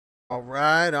All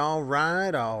right.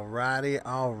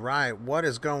 What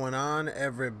is going on,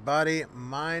 everybody?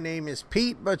 My name is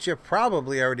Pete, but you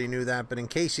probably already knew that. But in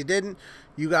case you didn't,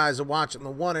 you guys are watching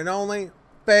the one and only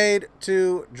Paid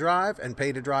to Drive and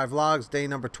Paid to Drive Vlogs, day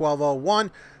number 1201,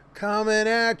 coming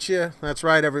at you. That's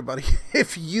right, everybody.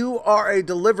 If you are a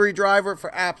delivery driver for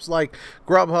apps like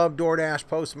GrubHub, DoorDash,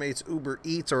 Postmates, Uber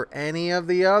Eats, or any of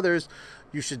the others,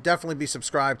 you should definitely be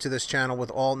subscribed to this channel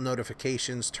with all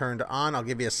notifications turned on. I'll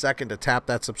give you a second to tap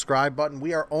that subscribe button.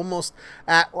 We are almost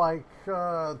at like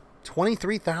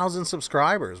 23,000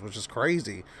 subscribers, which is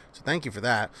crazy. So thank you for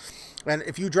that. And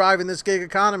if you drive in this gig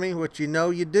economy, which you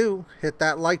know you do, hit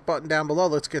that like button down below.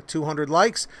 Let's get 200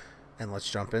 likes and let's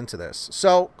jump into this.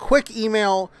 So quick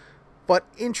email, but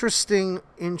interesting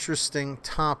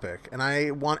topic. And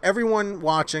I want everyone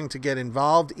watching to get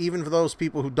involved, even for those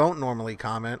people who don't normally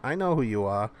comment. I know who you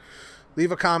are.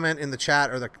 Leave a comment in the chat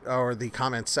or the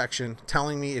comment section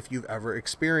telling me if you've ever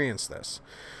experienced this.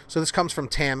 So this comes from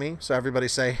Tammy. So everybody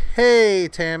say, hey,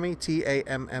 Tammy,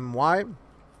 T-A-M-M-Y.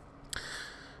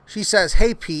 She says,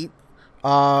 hey, Pete,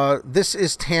 this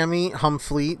is Tammy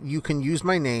Humfleet. You can use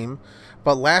my name.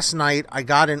 But last night I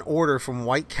got an order from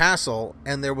White Castle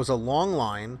and there was a long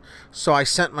line, so I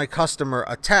sent my customer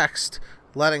a text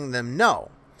letting them know.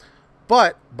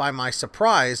 But by my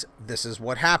surprise, this is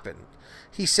what happened.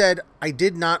 He said, I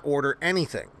did not order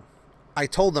anything. I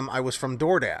told them I was from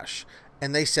DoorDash,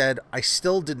 and they said I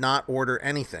still did not order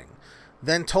anything.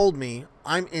 Then told me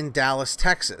I'm in Dallas,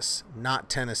 Texas, not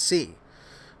Tennessee.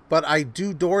 But I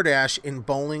do DoorDash in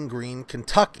Bowling Green,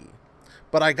 Kentucky.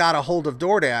 But I got a hold of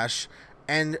DoorDash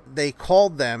and they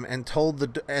called them and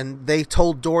they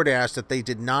told DoorDash that they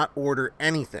did not order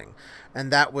anything,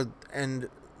 and that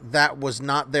was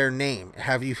not their name.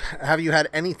 Have you had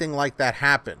anything like that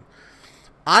happen?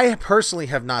 I personally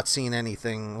have not seen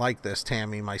anything like this,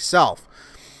 Tammy, myself.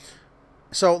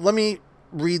 So let me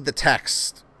read the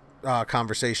text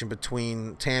conversation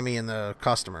between Tammy and the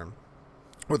customer,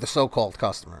 or the so-called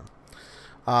customer.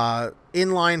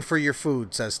 In line for your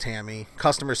food, says Tammy.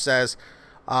 Customer says,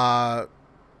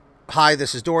 hi,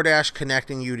 this is DoorDash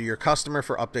connecting you to your customer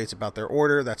for updates about their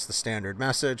order. That's the standard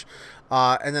message.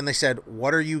 And then they said,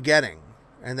 what are you getting?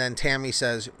 And then Tammy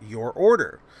says, your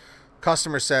order.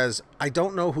 Customer says, I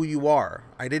don't know who you are.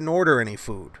 I didn't order any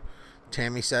food.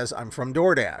 Tammy says, I'm from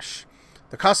DoorDash.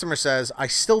 The customer says, I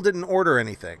still didn't order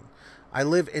anything. I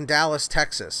live in Dallas,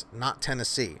 Texas, not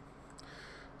Tennessee.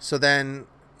 So then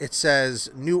it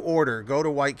says, new order, go to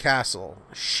White Castle.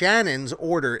 Shannon's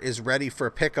order is ready for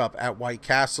pickup at White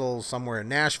Castle somewhere in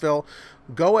Nashville.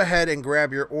 Go ahead and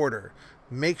grab your order.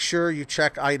 Make sure you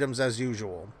check items as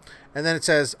usual. And then it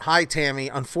says, hi, Tammy.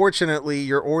 Unfortunately,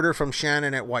 your order from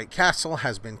Shannon at White Castle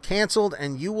has been canceled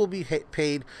and you will be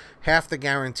paid half the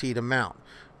guaranteed amount.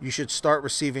 You should start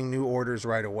receiving new orders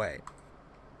right away.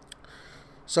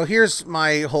 So here's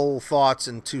my whole thoughts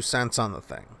and 2 cents on the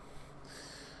thing.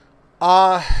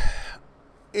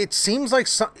 It seems like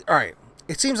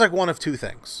it seems like one of 2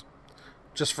 things,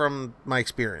 just from my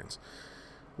experience.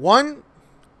 One,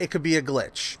 it could be a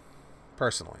glitch,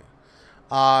 personally,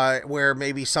 where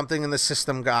maybe something in the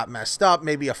system got messed up.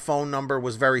 Maybe a phone number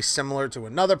was very similar to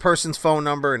another person's phone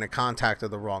number and it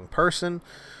contacted the wrong person.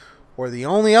 Or the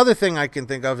only other thing I can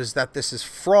think of is that this is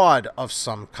fraud of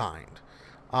some kind,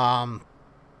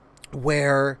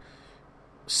 where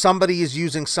somebody is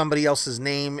using somebody else's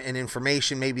name and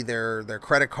information, maybe their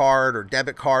credit card or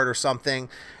debit card or something,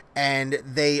 and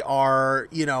they are,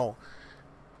 you know,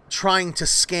 trying to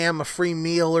scam a free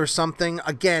meal or something.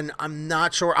 Again, I'm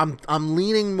not sure. I'm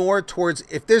leaning more towards,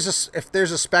 if there's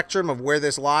a spectrum of where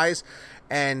this lies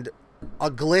and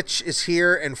a glitch is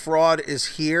here and fraud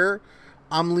is here,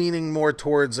 I'm leaning more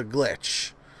towards a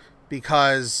glitch,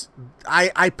 because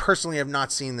I personally have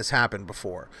not seen this happen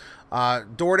before.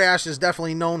 DoorDash is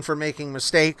definitely known for making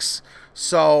mistakes,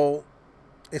 so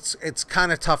it's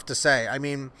kind of tough to say. I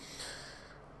mean,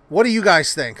 what do you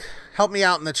guys think? Help me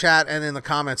out in the chat and in the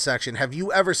comment section. Have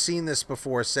you ever seen this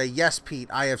before? Say, yes, Pete,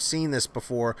 I have seen this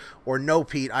before, or no,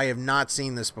 Pete, I have not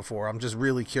seen this before. I'm just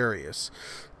really curious.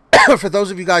 For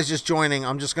those of you guys just joining,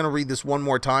 I'm just going to read this one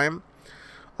more time.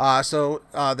 They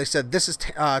said, this is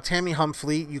Tammy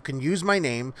Humfleet. You can use my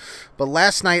name, but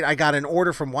last night I got an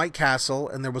order from White Castle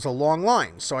and there was a long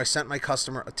line. So I sent my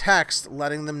customer a text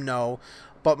letting them know,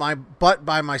 but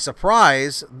by my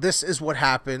surprise, this is what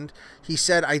happened. He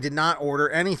said I did not order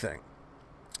anything.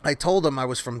 I told them I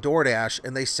was from DoorDash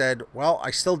and they said, well, I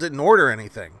still didn't order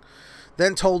anything.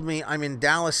 Then told me I'm in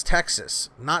Dallas, Texas,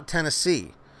 not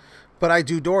Tennessee, but I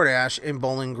do DoorDash in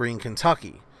Bowling Green,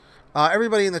 Kentucky.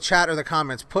 Everybody in the chat or the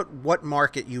comments, put what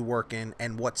market you work in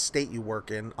and what state you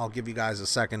work in. I'll give you guys a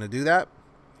second to do that.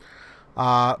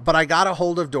 But I got a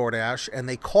hold of DoorDash, and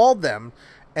they called them,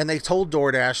 and they told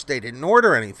DoorDash they didn't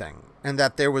order anything, and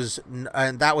that that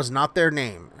was not their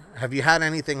name. Have you had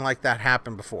anything like that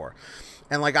happen before?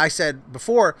 And like I said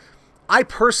before, I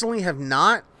personally have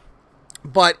not,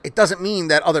 but it doesn't mean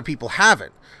that other people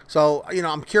haven't. So, you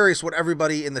know, I'm curious what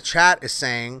everybody in the chat is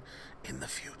saying in the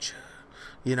future,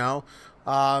 you know,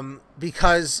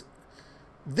 because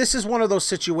this is one of those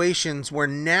situations where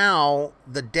now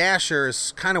the Dasher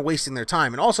is kind of wasting their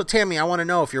time. And also, Tammy, I want to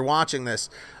know if you're watching this,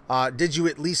 did you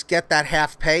at least get that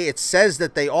half pay? It says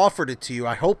that they offered it to you.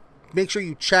 I hope, make sure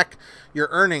you check your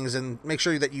earnings and make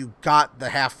sure that you got the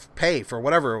half pay for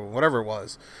whatever it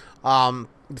was,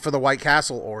 for the White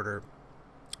Castle order.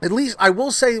 At least, I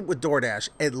will say with DoorDash,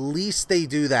 at least they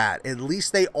do that. At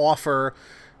least they offer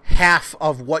half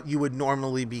of what you would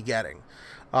normally be getting.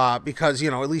 Because,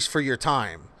 you know, at least for your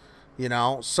time, you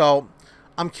know. So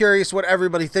I'm curious what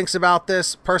everybody thinks about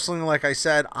this. Personally, like I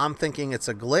said, I'm thinking it's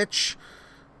a glitch,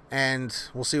 and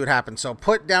we'll see what happens. So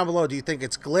put down below, do you think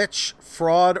it's glitch,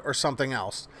 fraud, or something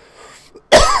else?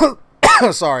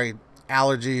 Sorry,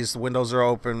 allergies, the windows are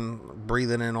open,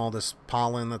 breathing in all this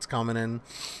pollen that's coming in.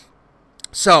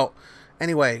 So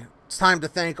anyway, it's time to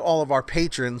thank all of our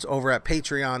patrons over at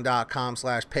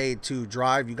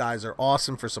patreon.com/paid2drive. You guys are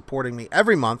awesome for supporting me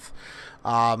every month.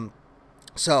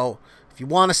 So if you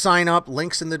want to sign up,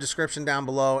 links in the description down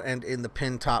below and in the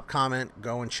pinned top comment.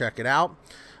 Go and check it out.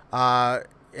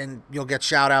 And you'll get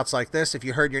shout outs like this. If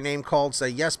you heard your name called, say,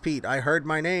 yes, Pete, I heard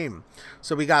my name.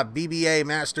 So we got BBA,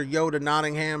 Master Yoda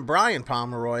Nottingham, Brian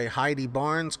Pomeroy, Heidi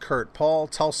Barnes, Kurt Paul,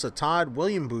 Tulsa Todd,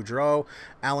 William Boudreau,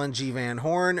 Alan G. Van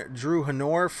Horn, Drew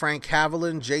Honor, Frank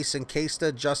Haviland, Jason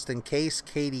Casta, Justin Case,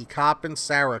 Katie Coppin,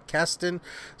 Sarah Keston,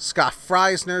 Scott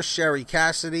Freisner, Sherry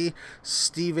Cassidy,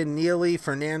 Stephen Neely,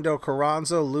 Fernando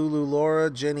Carranzo, Lulu Laura,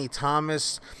 Jenny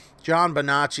Thomas, John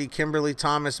Bonacci, Kimberly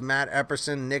Thomas, Matt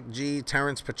Epperson, Nick G,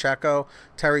 Terrence Pacheco,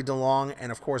 Terry DeLong,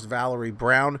 and of course Valerie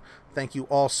Brown. Thank you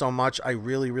all so much. I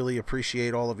really, really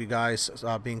appreciate all of you guys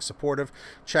being supportive.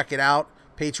 Check it out.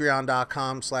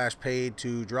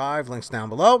 Patreon.com/paid2drive. Links down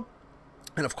below.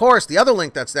 And of course, the other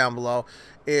link that's down below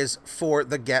is for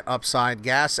the Get Upside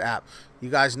Gas app. You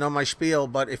guys know my spiel,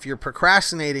 but if you're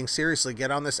procrastinating, seriously,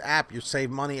 get on this app. You save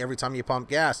money every time you pump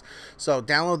gas. So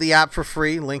download the app for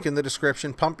free, link in the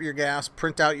description, pump your gas,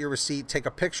 print out your receipt, take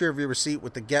a picture of your receipt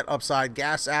with the Get Upside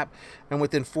Gas app, and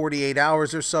within 48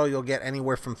 hours or so, you'll get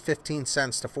anywhere from 15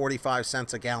 cents to 45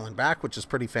 cents a gallon back, which is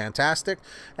pretty fantastic.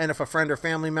 And if a friend or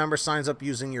family member signs up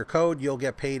using your code, you'll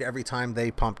get paid every time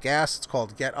they pump gas. It's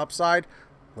called Get Upside.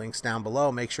 Links down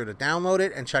below. Make sure to download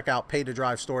it and check out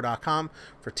PaidToDriveStore.com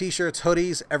for t-shirts,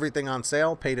 hoodies, everything on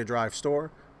sale.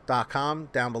 PaidToDriveStore.com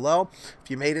down below.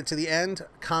 If you made it to the end,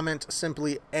 comment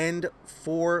simply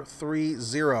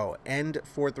END430.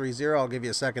 END430. I'll give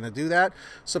you a second to do that.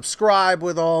 Subscribe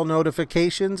with all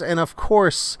notifications. And of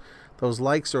course, those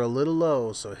likes are a little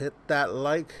low, so hit that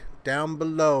like down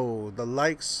below. The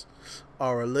likes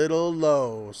are a little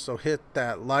low, so hit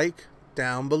that like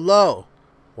down below.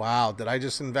 Wow, did I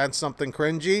just invent something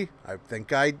cringy? I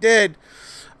think I did.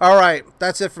 All right,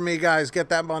 that's it for me, guys. Get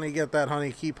that money, get that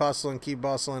honey. Keep hustling, keep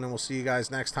bustling, and we'll see you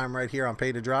guys next time right here on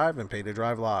Pay to Drive and Pay to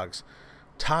Drive Vlogs.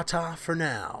 Ta-ta for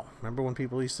now. Remember when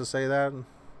people used to say that?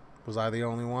 Was I the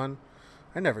only one?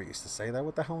 I never used to say that.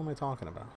 What the hell am I talking about?